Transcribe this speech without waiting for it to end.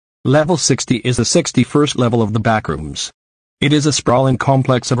Level 60 is the 61st level of the backrooms. It is a sprawling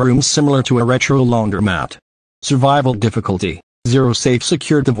complex of rooms similar to a retro laundromat. Survival difficulty: 0, safe,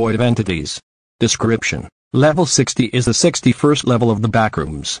 secure, devoid of entities. Description: Level 60 is the 61st level of the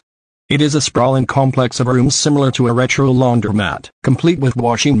backrooms. It is a sprawling complex of rooms similar to a retro laundromat, complete with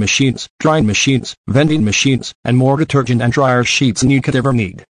washing machines, drying machines, vending machines, and more detergent and dryer sheets than you could ever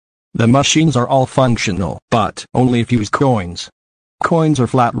need. The machines are all functional, but only if you use coins. Coins are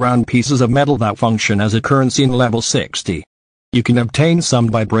flat round pieces of metal that function as a currency in level 60. You can obtain some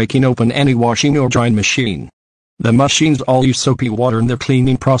by breaking open any washing or drying machine. The machines all use soapy water in their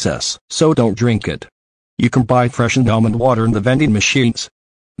cleaning process, so don't drink it. You can buy fresh and almond water in the vending machines.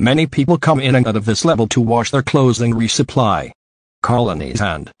 Many people come in and out of this level to wash their clothes and resupply. Colonies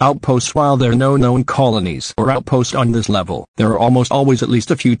and outposts: while there are no known colonies or outposts on this level, there are almost always at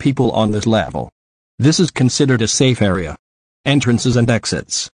least a few people on this level. This is considered a safe area. Entrances and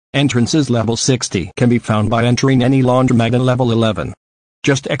exits. Entrances level 60 can be found by entering any laundromat in level 11.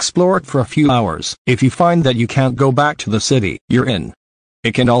 Just explore it for a few hours. If you find that you can't go back to the city, you're in.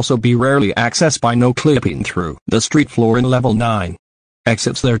 It can also be rarely accessed by no-clipping through the street floor in level 9.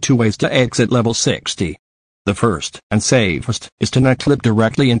 Exits: there are two ways to exit level 60. The first, and safest, is to not clip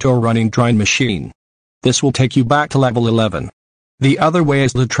directly into a running drying machine. This will take you back to level 11. The other way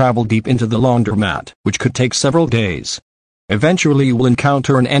is to travel deep into the laundromat, which could take several days. Eventually you will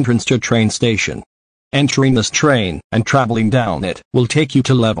encounter an entrance to a train station. Entering this train, and traveling down it, will take you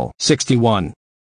to level 61.